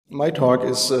My talk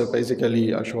is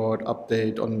basically a short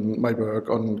update on my work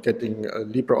on getting a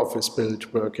LibreOffice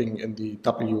build working in the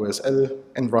WSL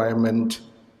environment.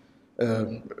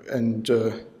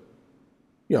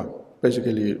 Yeah,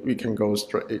 basically we can go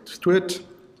straight to it.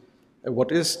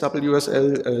 What is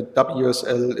WSL?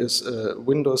 WSL is a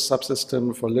Windows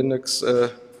subsystem for Linux,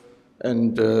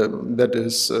 and that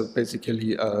is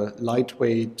basically a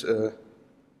lightweight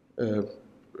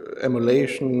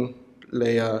emulation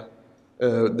layer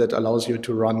that allows you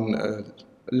to run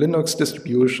Linux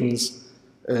distributions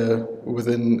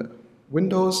within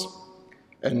Windows.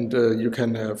 And you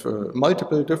can have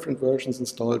multiple different versions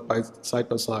installed side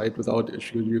by side without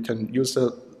issue. You can use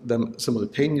them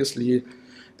simultaneously.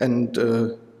 And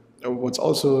what's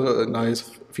also a nice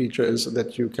feature is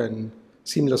that you can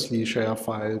seamlessly share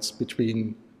files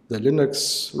between the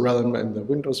Linux realm and the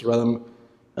Windows realm.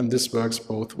 And this works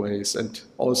both ways. And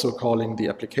also calling the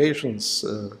applications,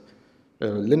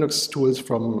 Linux tools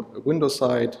from Windows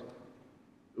side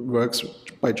works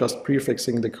by just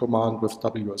prefixing the command with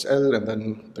WSL and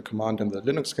then the command in the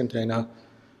Linux container.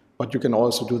 But you can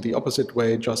also do the opposite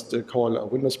way, just call a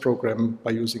Windows program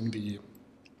by using the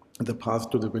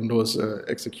path to the Windows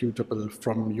executable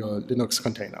from your Linux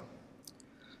container.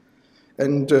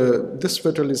 And this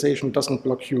virtualization doesn't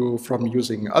block you from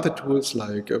using other tools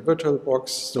like VirtualBox,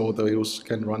 so those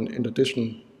can run in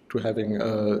addition to having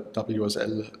a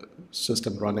WSL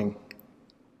system running.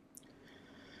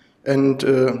 And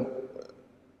the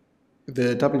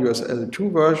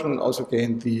WSL2 version also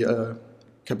gained the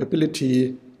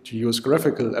capability to use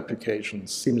graphical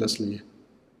applications seamlessly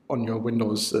on your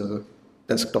Windows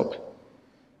desktop.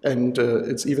 And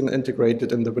it's even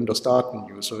integrated in the Windows Start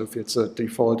menu. So if it's a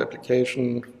default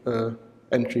application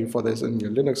entry for this in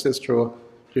your Linux distro,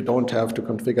 you don't have to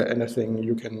configure anything.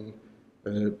 You can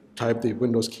type the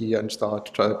Windows key and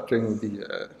start typing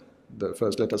the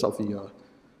first letters of the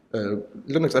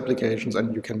Linux applications,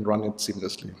 and you can run it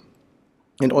seamlessly.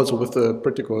 And also with a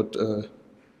pretty good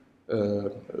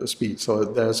speed. So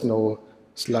there's no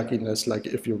slugginess like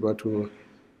if you were to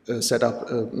set up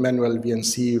a manual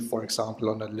VNC, for example,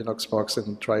 on a Linux box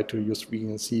and try to use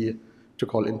VNC to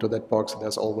call into that box.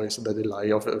 There's always the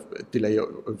delay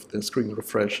of the screen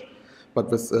refresh. But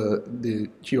with the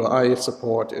GUI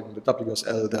support in the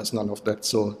WSL, there's none of that.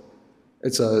 So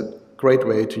it's a great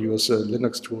way to use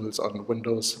Linux tools on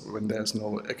Windows when there's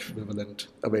no equivalent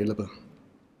available.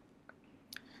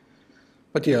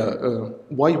 But yeah,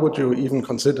 why would you even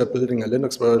consider building a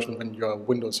Linux version when you're a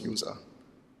Windows user?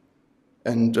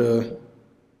 And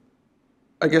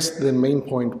I guess the main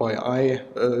point why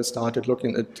I started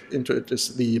looking into it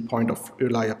is the point of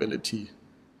reliability.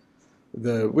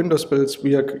 The Windows builds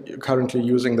we are currently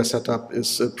using, the setup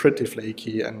is pretty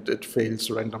flaky and it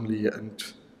fails randomly and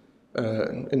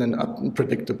in an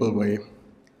unpredictable way.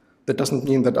 That doesn't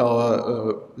mean that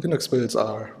our Linux builds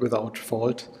are without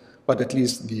fault, but at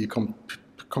least the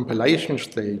compilation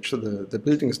stage, the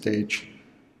building stage,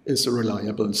 is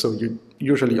reliable. So you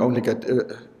usually only get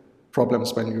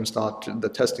problems when you start the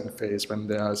testing phase, when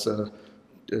there's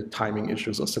timing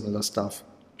issues or similar stuff.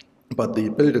 But the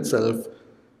build itself,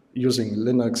 using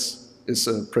Linux, is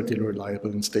pretty reliable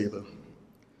and stable.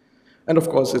 And of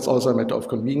course, it's also a matter of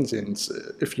convenience.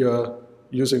 If you're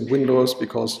using Windows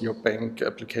because your bank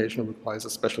application requires a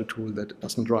special tool that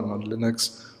doesn't run on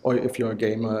Linux, or if you're a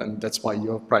gamer and that's why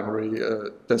your primary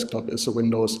desktop is a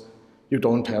Windows, you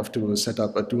don't have to set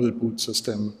up a dual boot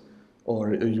system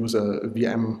or use a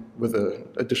VM with an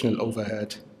additional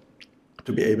overhead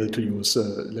to be able to use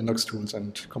Linux tools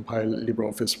and compile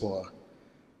LibreOffice for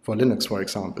Linux, for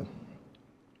example.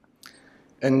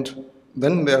 And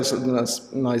then there's a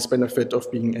nice benefit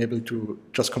of being able to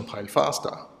just compile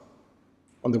faster.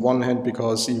 On the one hand,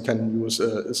 because you can use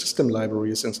system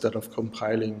libraries instead of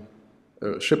compiling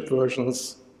shipped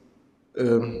versions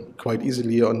quite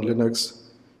easily on Linux.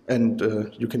 And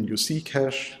you can use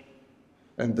Ccache,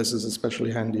 and this is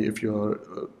especially handy if you're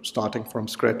starting from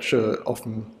scratch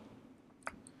often.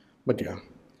 But yeah.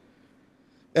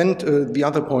 And the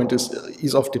other point is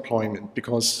ease of deployment,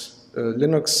 because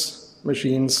Linux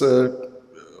machines,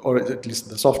 or at least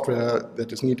the software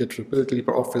that is needed to build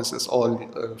LibreOffice, is all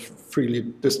freely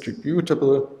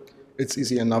distributable. It's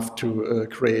easy enough to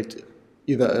create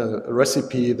either a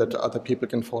recipe that other people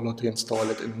can follow to install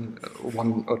it in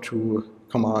 1 or 2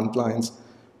 command lines,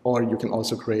 or you can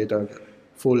also create a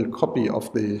full copy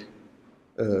of the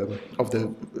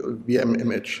VM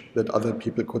image that other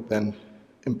people could then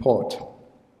import.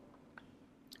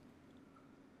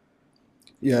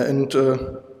 Yeah, and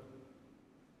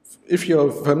If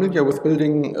you're familiar with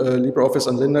building LibreOffice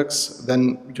on Linux,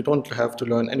 then you don't have to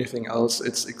learn anything else.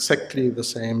 It's exactly the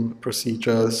same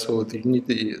procedure, so you need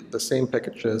the same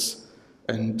packages,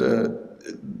 and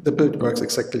the build works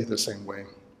exactly the same way.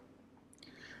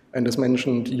 And as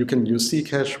mentioned, you can use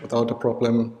Zcash without a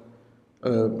problem.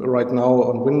 Right now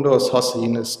on Windows,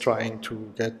 Hossein is trying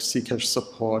to get Zcash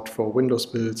support for Windows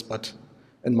builds, but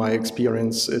in my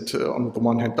experience, it on the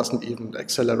one hand doesn't even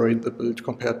accelerate the build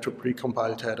compared to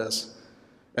precompiled headers.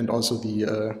 And also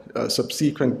the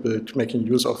subsequent build making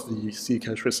use of the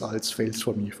Zcash results fails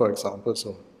for me, for example.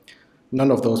 So none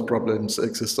of those problems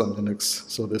exist on Linux.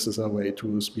 So this is a way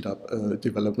to speed up a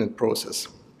development process.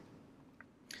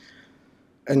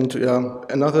 And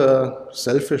another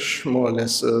selfish, more or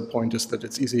less, point is that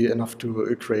it's easy enough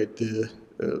to create the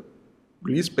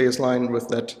release baseline with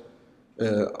that.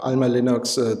 Alma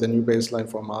Linux, the new baseline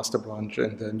for master branch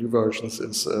and the new versions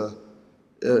is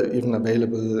even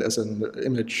available as an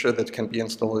image that can be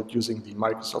installed using the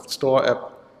Microsoft Store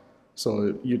app.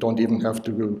 So you don't even have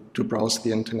to browse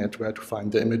the internet where to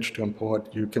find the image to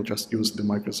import. You can just use the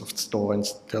Microsoft Store and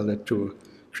tell it to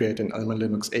create an Alma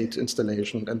Linux 8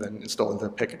 installation and then install the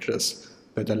packages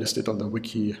that are listed on the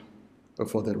wiki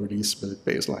for the release build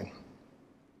baseline.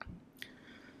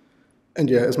 And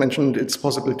yeah, as mentioned, it's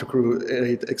possible to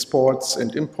create exports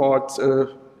and import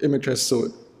images. So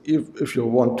if you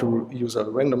want to use a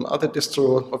random other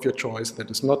distro of your choice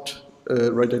that is not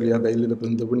readily available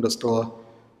in the Windows Store,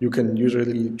 you can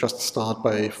usually just start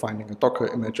by finding a Docker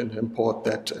image and import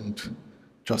that and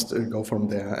just go from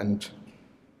there. And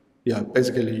yeah,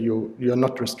 basically you're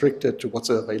not restricted to what's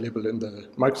available in the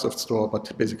Microsoft Store,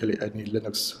 but basically any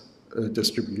Linux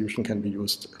distribution can be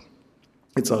used.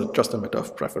 It's just a matter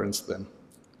of preference then.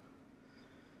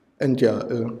 And yeah,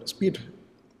 speed.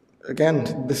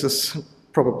 Again, this is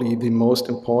probably the most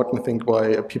important thing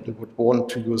why people would want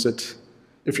to use it.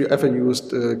 If you ever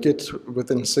used Git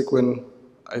within Cygwin,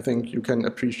 I think you can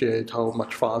appreciate how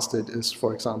much faster it is,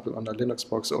 for example, on a Linux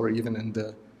box or even in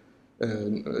the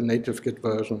native Git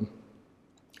version.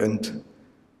 And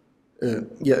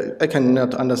yeah, I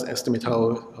cannot underestimate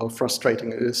how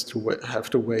frustrating it is to have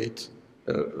to wait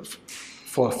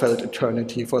for a felt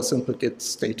eternity for a simple git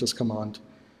status command.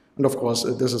 And of course,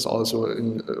 this is also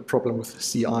a problem with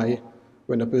CI.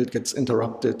 When a build gets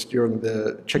interrupted during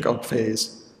the checkout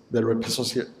phase, the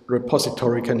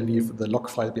repository can leave the log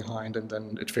file behind, and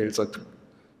then it fails at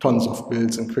tons of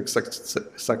builds in quick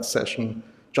succession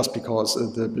just because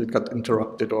the build got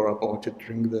interrupted or aborted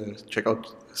during the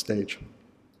checkout stage.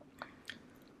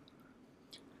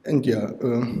 And yeah,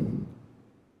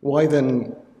 why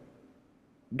then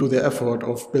do the effort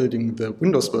of building the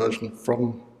Windows version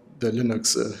from the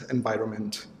Linux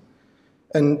environment?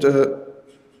 And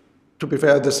to be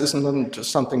fair, this isn't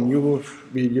something new.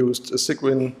 We used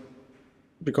Cygwin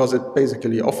because it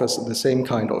basically offers the same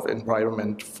kind of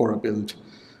environment for a build.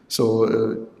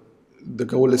 So the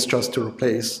goal is just to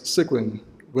replace Cygwin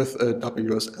with a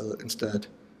WSL instead.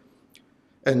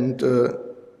 And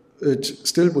it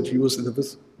still would use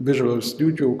the Visual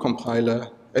Studio compiler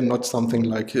and not something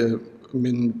like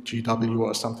MinGW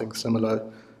or something similar.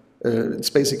 It's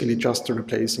basically just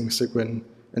replacing Cygwin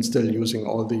and still using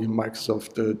all the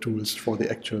Microsoft tools for the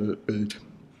actual build.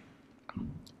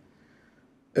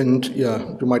 And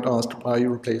yeah, you might ask why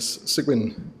you replace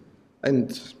Cygwin.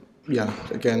 And yeah,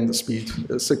 again, the speed.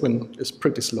 Cygwin is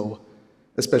pretty slow,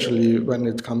 especially when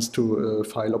it comes to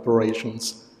file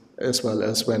operations, as well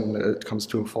as when it comes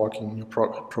to forking new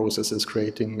processes,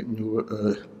 creating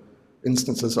new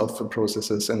instances of the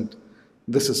processes. And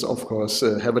this is, of course,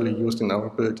 heavily used in our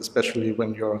build, especially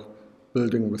when you're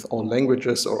building with all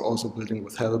languages or also building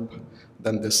with help.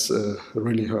 Then this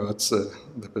really hurts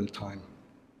the build time.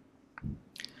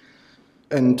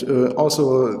 And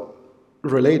also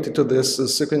related to this,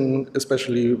 Cygwin,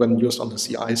 especially when used on the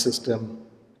CI system,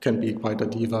 can be quite a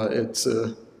diva. It's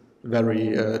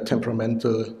very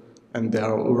temperamental, and there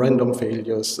are random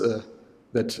failures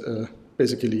that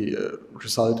basically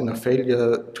result in a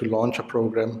failure to launch a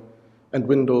program, and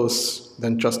Windows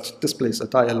then just displays a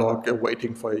dialog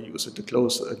waiting for a user to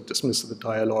close and dismiss the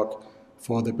dialog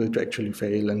for the build to actually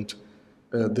fail. And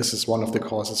this is one of the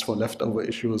causes for leftover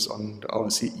issues on our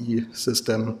CE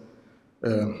system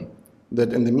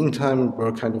that in the meantime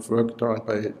were kind of worked around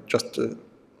by just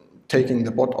taking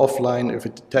the bot offline if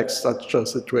it detects such a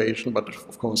situation, but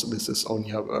of course this is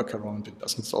only a workaround, it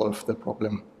doesn't solve the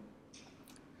problem.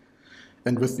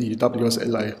 And with the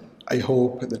WSL, I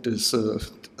hope that is a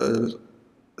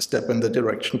step in the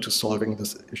direction to solving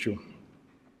this issue.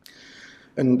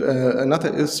 And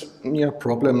another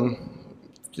problem,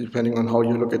 depending on how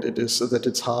you look at it, is that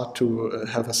it's hard to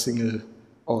have a single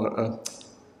or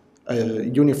a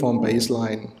uniform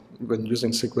baseline when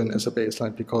using Cygwin as a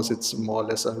baseline, because it's more or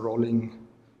less a rolling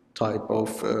type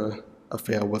of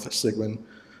affair with Cygwin.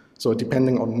 So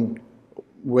depending on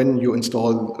when you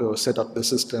install or set up the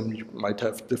system, you might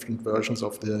have different versions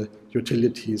of the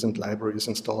utilities and libraries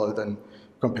installed and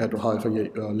compared to half a year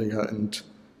earlier. And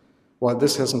while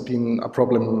this hasn't been a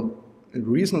problem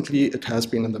recently, it has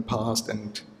been in the past,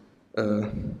 and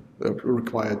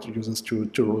required users to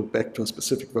roll back to a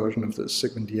specific version of the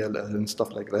Cygwin DLL and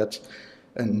stuff like that.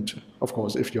 And of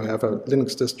course, if you have a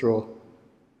Linux distro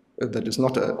that is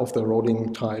not of the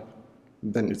rolling type,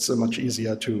 then it's much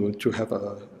easier to have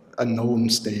a known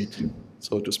state,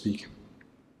 so to speak.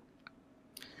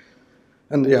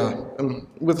 And yeah,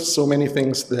 with so many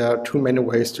things, there are too many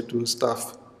ways to do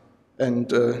stuff.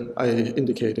 And I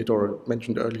indicated or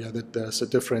mentioned earlier that there's a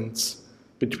difference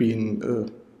between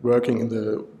working in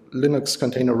the Linux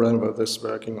container realm versus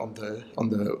working on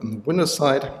the Windows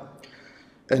side.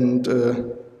 And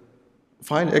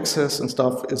file access and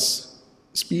stuff is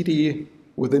speedy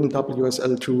within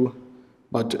WSL2,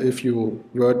 but if you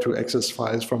were to access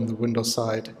files from the Windows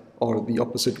side or the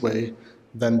opposite way,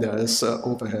 then there is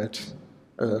overhead.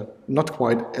 Not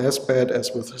quite as bad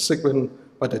as with Cygwin,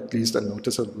 but at least a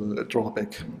noticeable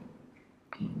drawback.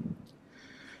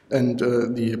 And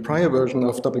the prior version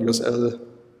of WSL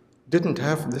didn't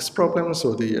have this problem,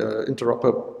 so the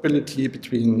interoperability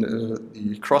between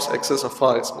the cross-access of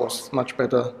files was much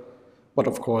better. But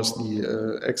of course,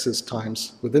 the access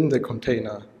times within the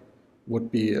container would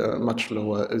be much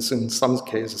lower, as in some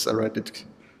cases I read it,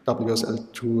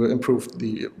 WSL2 improved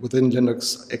the within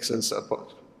Linux access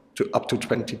up to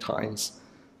 20 times.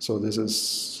 So this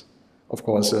is, of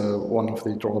course, one of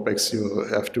the drawbacks you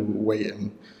have to weigh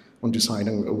in on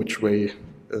deciding which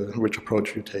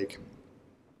approach you take.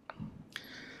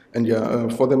 And yeah,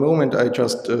 for the moment, I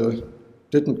just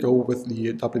didn't go with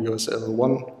the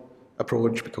WSL1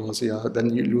 approach, because yeah, then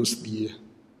you lose the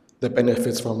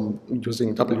benefits from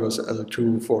using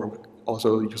WSL2 for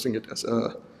also using it as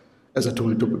a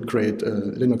tool to create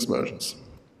Linux versions.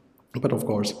 But of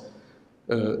course,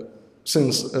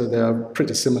 since they are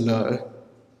pretty similar,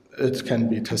 it can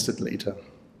be tested later.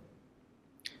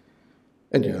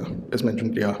 And yeah, as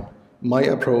mentioned, yeah, my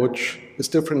approach is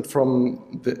different from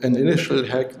an initial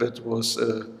hack that was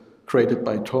created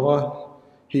by Tor.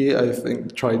 He, I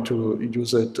think, tried to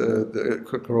use it,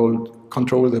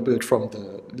 control the build from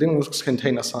the Linux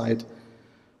container side.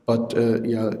 But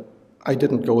yeah, I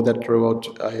didn't go that route.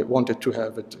 I wanted to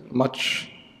have it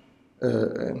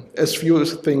as few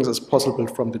things as possible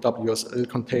from the WSL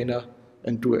container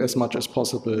and do as much as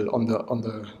possible on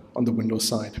the Windows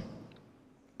side.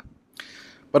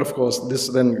 But of course, this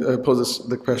then poses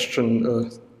the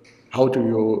question, how do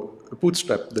you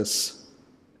bootstrap this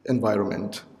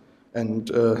environment? And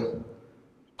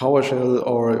PowerShell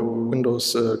or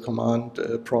Windows command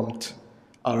prompt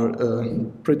are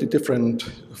pretty different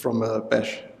from a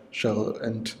bash shell,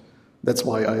 and that's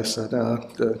why I said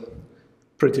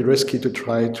pretty risky to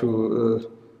try to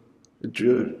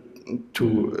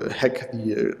hack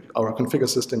our configure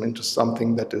system into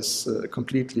something that is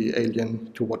completely alien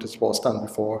to what was done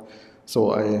before.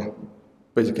 So I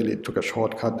basically took a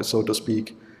shortcut, so to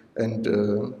speak, and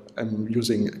I'm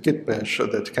using Git bash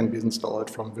that can be installed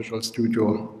from Visual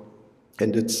Studio.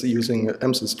 And it's using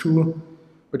MSys2,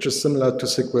 which is similar to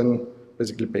Cygwin,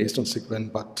 basically based on Cygwin,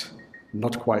 but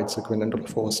not quite Cygwin, and of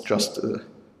course just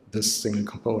this single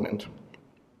component.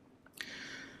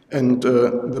 And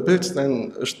the build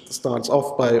then starts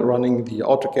off by running the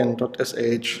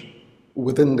autogen.sh.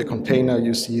 Within the container,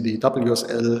 you see the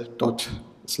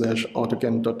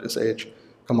wsl./autogen.sh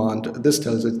command. This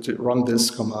tells it to run this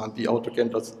command, the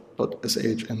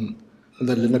autogen.sh, in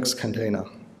the Linux container.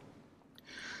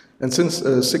 And since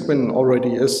Cygwin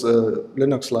already is a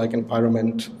Linux-like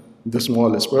environment, this more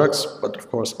or less works, but of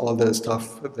course all the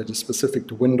stuff that is specific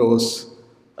to Windows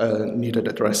needed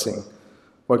addressing.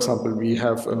 For example, we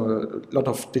have a lot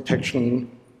of detection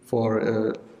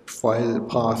for file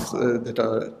paths that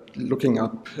are looking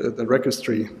up the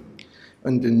registry.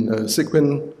 And in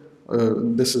Cygwin,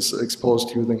 this is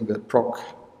exposed using the proc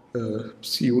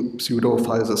pseudo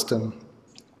file system.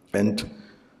 And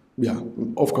yeah,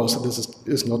 of course, this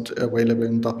is not available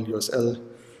in WSL,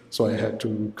 so I had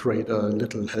to create a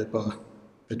little helper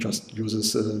that just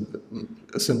uses a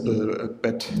simple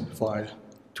bat file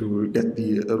to get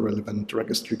the relevant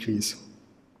registry keys.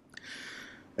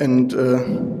 And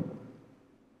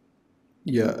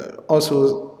yeah,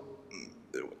 also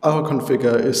our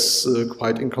configure is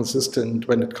quite inconsistent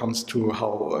when it comes to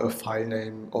how a file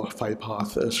name or file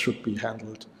path should be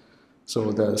handled. So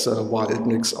there's a wild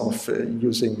mix of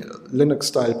using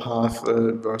Linux-style path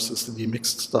versus the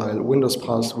mixed-style Windows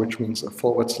path, which means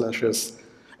forward slashes,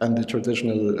 and the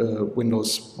traditional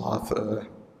Windows path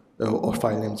or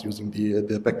file names using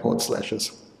the backward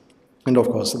slashes. And of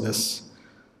course, this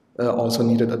also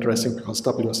needed addressing because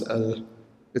WSL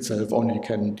itself only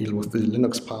can deal with the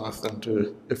Linux path,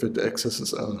 and if it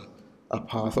accesses a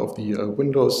path of the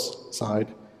Windows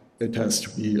side, it has to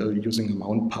be using a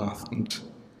mount path. And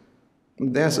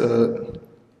there's a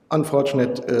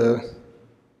unfortunate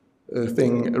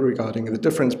thing regarding the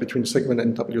difference between Sigwin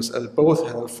and WSL. Both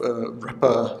have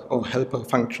wrapper or helper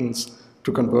functions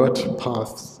to convert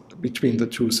paths between the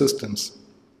two systems.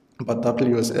 But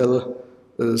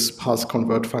WSL's path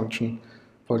convert function,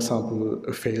 for example,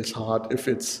 fails hard if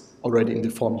it's already in the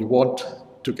form you want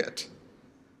to get.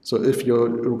 So if you're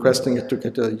requesting it to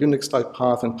get a Unix-style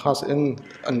path and pass in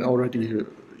an already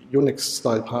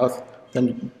Unix-style path,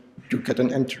 then you get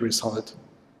an empty result.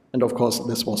 And of course,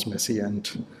 this was messy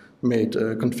and made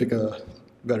configure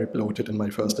very bloated in my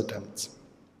first attempts.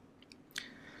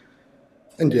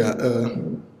 And yeah,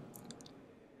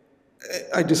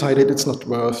 I decided it's not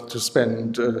worth to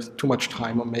spend too much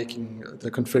time on making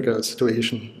the configure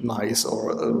situation nice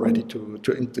or ready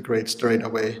to integrate straight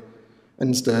away.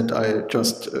 Instead, I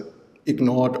just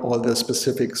ignored all the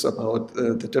specifics about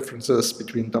the differences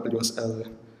between WSL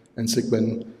and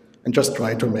Sigwin and just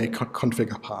tried to make a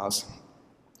configure paths.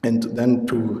 And then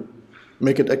to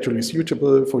make it actually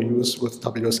suitable for use with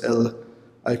WSL,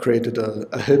 I created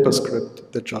a helper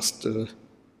script that just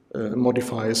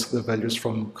modifies the values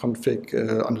from config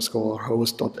underscore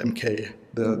host.mk,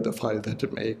 the file that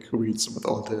it reads with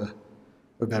all the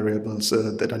variables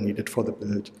that are needed for the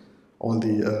build, all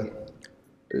the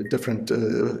different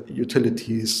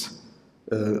utilities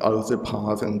out of the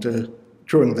path, and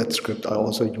during that script I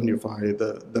also unify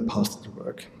the paths that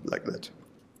work like that.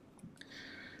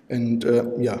 And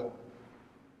yeah,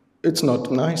 it's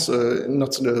not nice,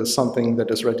 not something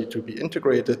that is ready to be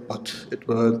integrated, but it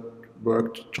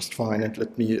worked just fine and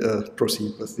let me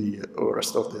proceed with the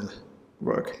rest of the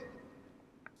work.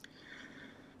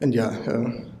 And yeah,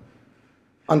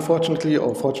 unfortunately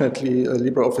or fortunately,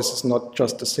 LibreOffice is not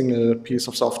just a single piece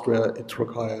of software. It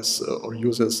requires or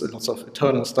uses lots of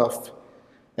internal stuff,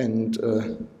 and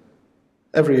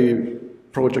every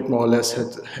project more or less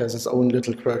has its own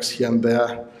little quirks here and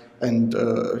there, and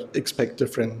expect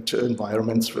different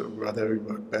environments where they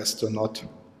work best or not.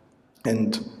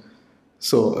 And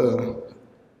so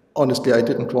honestly, I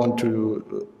didn't want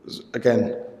to,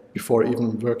 again, before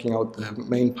even working out the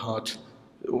main part,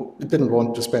 I didn't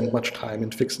want to spend much time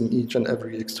in fixing each and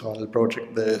every external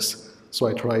project there is. So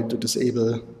I tried to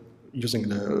disable using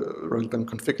the relevant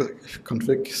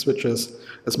config switches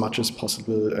as much as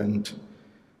possible, and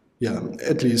yeah,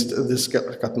 at least this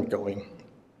got me going.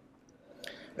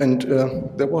 And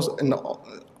there was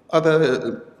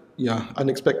another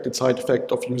unexpected side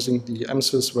effect of using the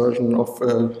MSys version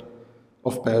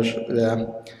of Bash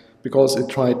there, because it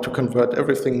tried to convert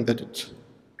everything that it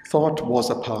thought was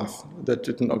a path that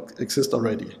didn't exist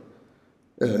already.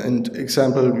 And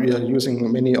example, we are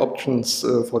using many options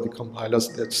for the compilers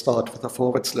that start with a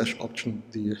 / option,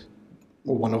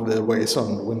 one of the ways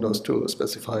on Windows to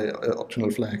specify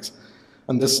optional flags.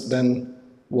 And this then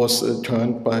was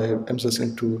turned by MSys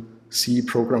into C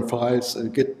program files,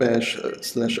 git bash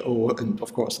 /o, and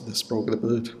of course this broke the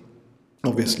build,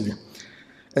 obviously.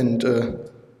 And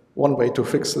one way to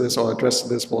fix this or address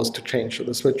this was to change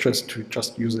the switches to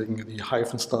just using the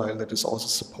hyphen style that is also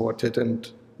supported, and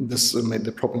this made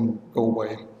the problem go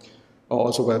away.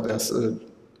 Also, where there's a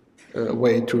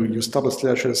way to use double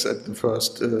slashes at the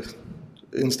first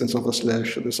instance of a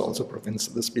slash, this also prevents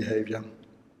this behavior.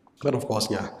 But of course,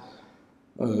 yeah,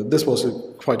 this was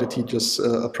quite a tedious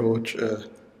approach,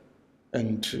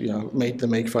 and yeah, made the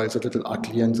makefiles a little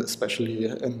ugly, and especially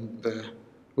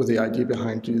with the idea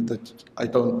behind it that I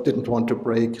didn't want to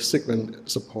break Sigwin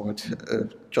support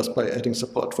just by adding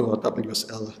support for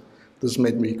WSL. This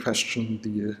made me question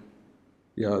the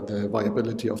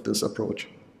viability of this approach.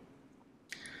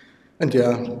 And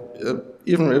yeah,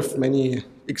 even if many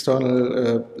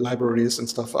external libraries and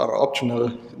stuff are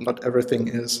optional, not everything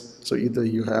is. So either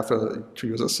you have to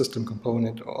use a system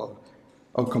component or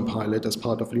compile it as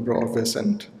part of LibreOffice,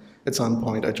 and at some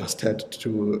point I just had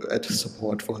to add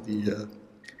support for the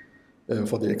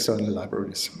external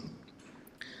libraries.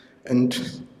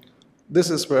 And this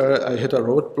is where I hit a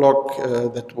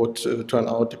roadblock that would turn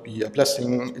out to be a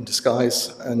blessing in disguise,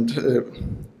 and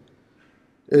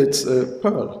it's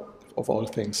Perl, of all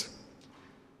things.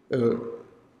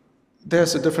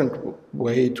 There's a different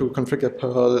way to configure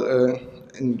Perl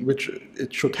in which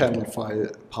it should handle file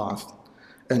path.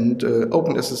 And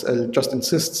OpenSSL just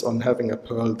insists on having a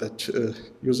Perl that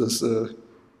uses a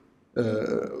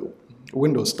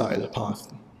Windows-style path.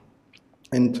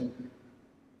 And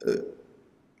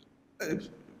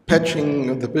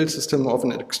patching the build system of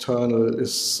an external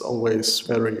is always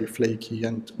very flaky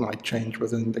and might change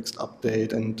within the next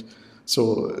update. And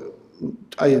so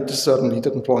I certainly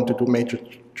didn't want to do major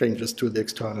changes to the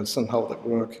externals and how they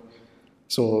work.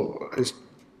 So I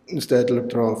instead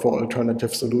looked around for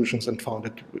alternative solutions and found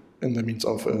it in the means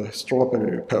of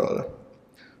Strawberry Perl.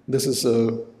 This is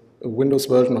a Windows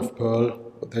version of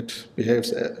Perl that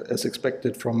behaves as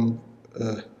expected from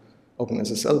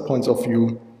OpenSSL points of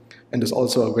view, and is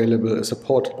also available as a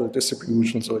portable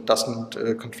distribution, so it doesn't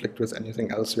conflict with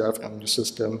anything else you have on your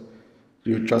system.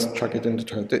 You just chuck it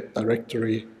into a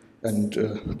directory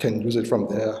and can use it from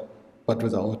there, but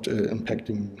without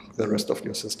impacting the rest of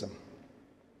your system.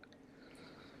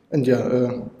 And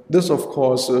yeah, this of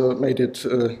course made it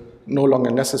no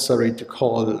longer necessary to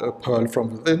call Perl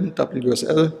from within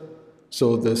WSL,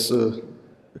 so this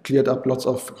cleared up lots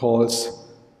of calls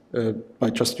by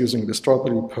just using the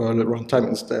Strawberry Perl runtime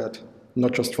instead,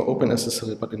 not just for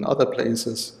OpenSSL, but in other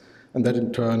places. And that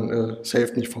in turn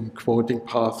saved me from quoting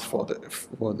paths for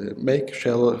the make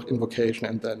shell invocation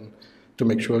and then to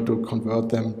make sure to convert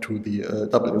them to the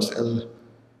WSL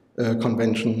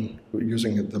convention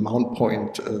using the mount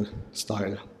point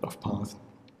style of path.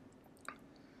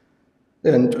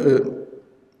 And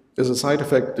as a side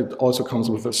effect, it also comes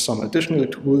with some additional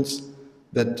tools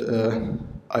that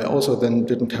I also then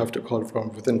didn't have to call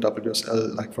from within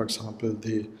WSL, like for example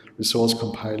the resource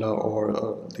compiler or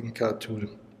linker tool.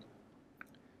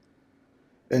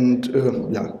 And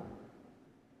yeah,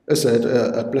 as I said,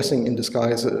 a blessing in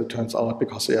disguise, it turns out,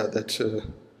 because yeah, that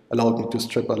allowed me to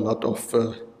strip a lot of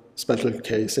special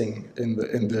casing in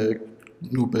the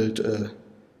new build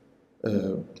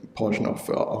portion of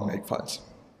our makefiles.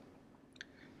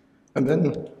 And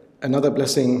then another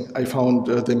blessing, I found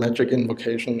the magic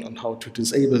invocation on how to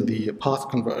disable the path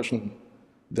conversion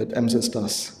that MSys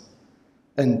does.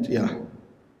 And yeah,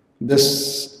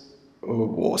 this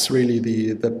was really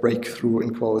the breakthrough,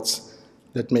 in quotes,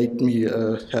 that made me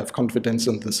have confidence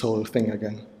in this whole thing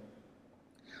again.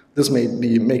 This made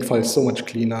the makefile so much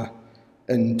cleaner,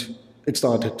 and it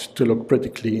started to look pretty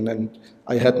clean, and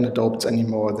I had no doubts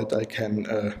anymore that I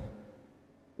can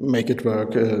make it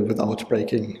work without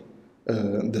breaking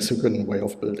the Sugun way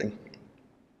of building.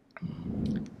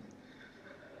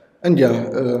 And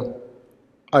yeah,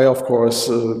 I, of course,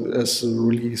 as a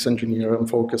release engineer, am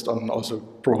focused on also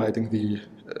providing the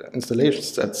installation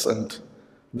sets, and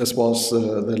this was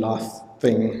the last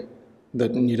thing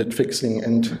that needed fixing.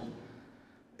 And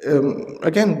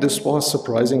again, this was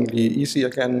surprisingly easy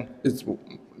again. It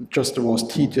just was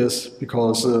tedious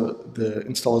because the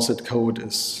install set code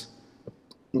is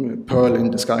Perl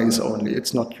in disguise only.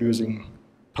 It's not using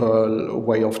Perl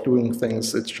way of doing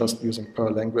things, it's just using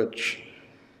Perl language.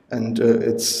 And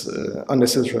it's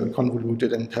unnecessarily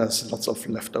convoluted and has lots of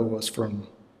leftovers from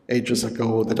ages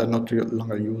ago that are not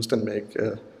longer used and make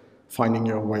finding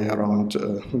your way around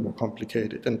more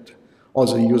complicated. And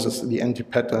also uses the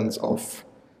anti-patterns of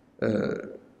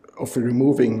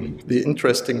removing the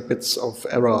interesting bits of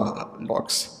error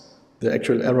logs. The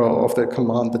actual error of the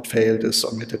command that failed is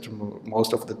omitted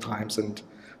most of the times, and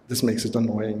this makes it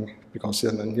annoying because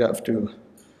then you have to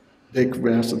dig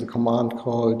where's the command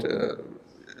called,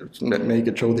 make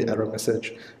it show the error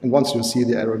message. And once you see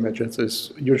the error message,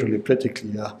 it's usually pretty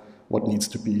clear what needs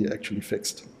to be actually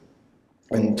fixed.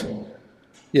 And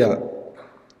yeah,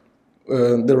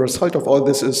 the result of all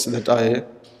this is that I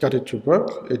got it to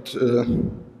work.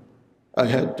 I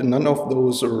had none of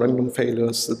those random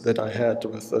failures that I had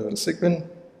with Sigwin,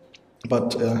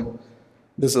 but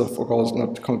this is of course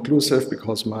not conclusive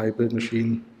because my build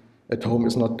machine at home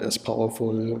is not as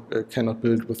powerful, cannot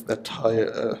build with that high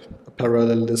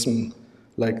parallelism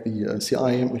like the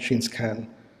CI machines can,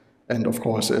 and of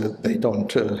course they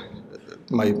don't,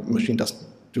 my machine doesn't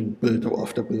do build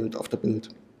after build after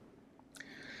build.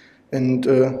 And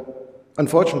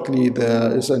unfortunately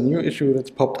there is a new issue that's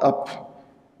popped up,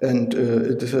 and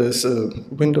it is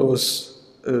Windows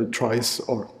tries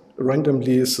or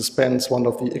randomly suspends one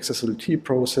of the XSLT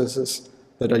processes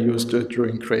that are used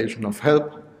during creation of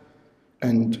help.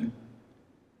 And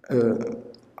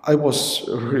I was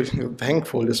really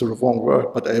thankful is the wrong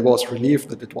word, but I was relieved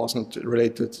that it wasn't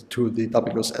related to the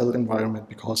WSL environment,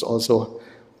 because also,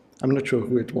 I'm not sure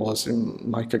who it was,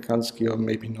 Mike Kaganski or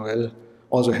maybe Noel,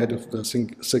 also head of the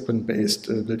Sigwin-based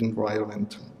build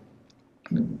environment.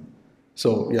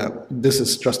 So yeah, this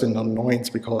is just an annoyance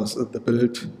because the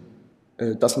build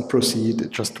doesn't proceed,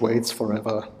 it just waits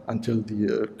forever until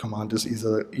the command is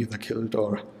either killed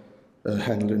or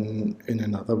handled in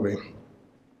another way.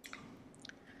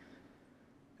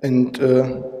 And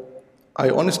I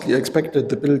honestly expected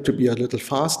the build to be a little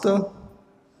faster,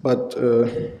 but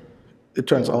it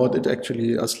turns out it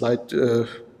actually a slight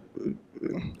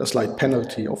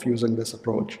penalty of using this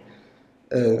approach.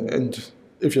 And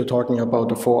if you're talking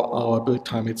about a 4-hour build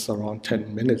time, it's around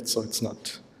 10 minutes, so it's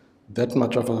not that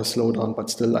much of a slowdown, but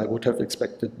still I would have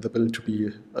expected the build to be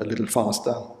a little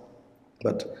faster.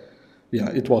 But yeah,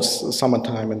 it was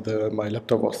summertime and my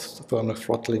laptop was thermal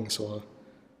throttling, so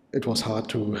it was hard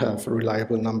to have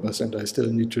reliable numbers, and I still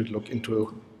need to look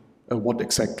into what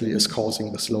exactly is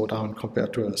causing the slowdown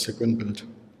compared to a Cygwin build.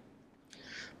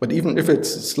 But even if it's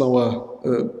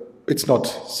slower, it's not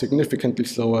significantly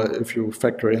slower if you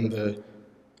factor in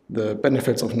the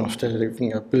benefits of not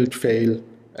letting a build fail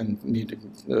and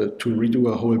needing to redo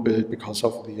a whole build because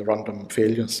of the random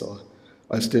failures. So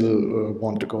I still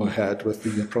want to go ahead with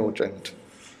the approach and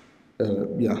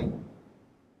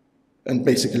and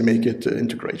basically make it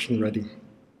integration ready.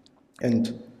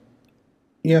 And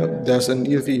yeah, there's an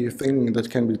easy thing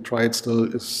that can be tried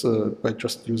still is by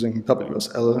just using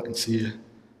WSL and see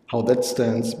how that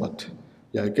stands, but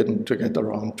yeah, I didn't get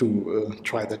around to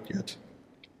try that yet.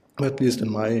 At least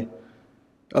in my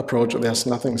approach, there's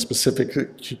nothing specific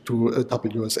to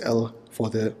WSL for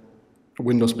the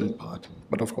Windows build part.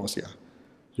 But of course, yeah,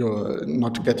 you're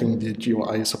not getting the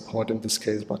GUI support in this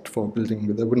case, but for building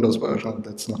with the Windows version,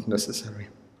 that's not necessary.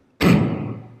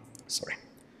 Sorry.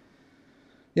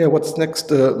 Yeah, what's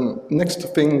next? Next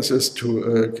things is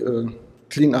to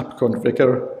clean up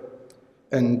configure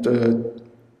and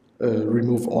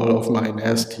remove all of my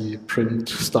nasty print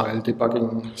style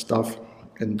debugging stuff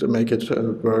and make it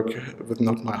work with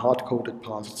not my hard-coded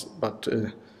parts, but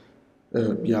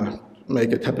yeah,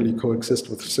 make it happily coexist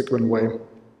with Cygwin way.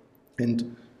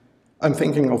 And I'm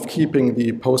thinking of keeping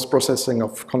the post-processing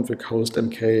of config host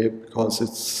mk because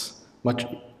it's much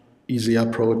easier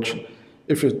approach.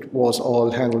 If it was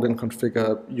all handled in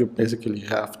configure, you basically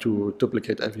have to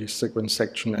duplicate every Cygwin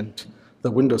section, and the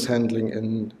Windows handling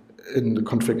in the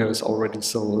configure is already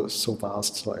so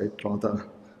vast, so I'd rather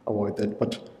avoid that.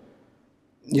 But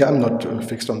yeah, I'm not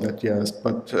fixed on that yet,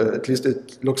 but at least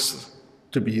it looks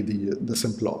to be the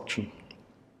simple option.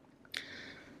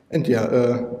 And yeah,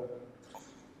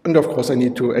 and of course I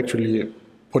need to actually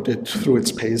put it through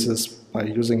its paces by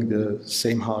using the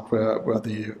same hardware where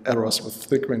the errors with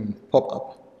Cygwin pop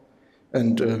up.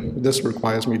 And this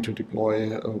requires me to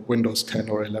deploy Windows 10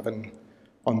 or 11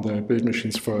 on the build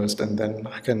machines first, and then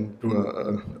I can do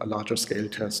a larger scale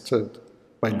test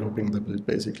by looping the build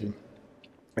basically.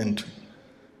 And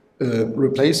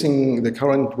replacing the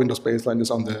current Windows baseline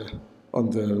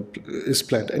is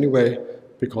planned anyway,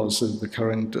 because the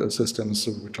current systems,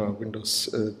 which are Windows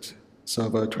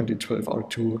Server 2012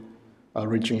 R2, are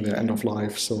reaching their end of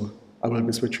life. So I will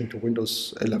be switching to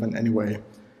Windows 11 anyway,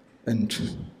 and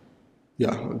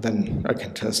yeah, then I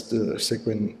can test the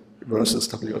Cygwin versus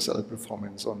WSL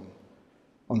performance on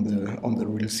the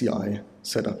real CI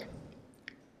setup.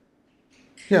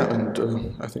 Yeah,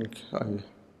 and I think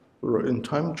we're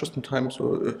just in time.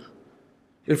 So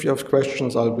if you have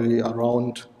questions, I'll be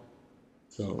around.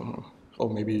 So, or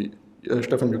maybe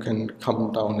Stefan, you can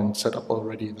come down and set up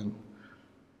already then.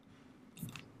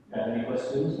 Any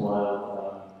questions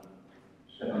while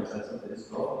Stefan sets up his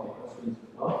talk? Any questions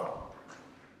as well?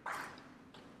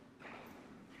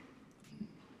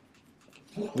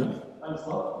 Yeah. Thanks a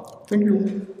lot. Thank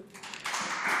you.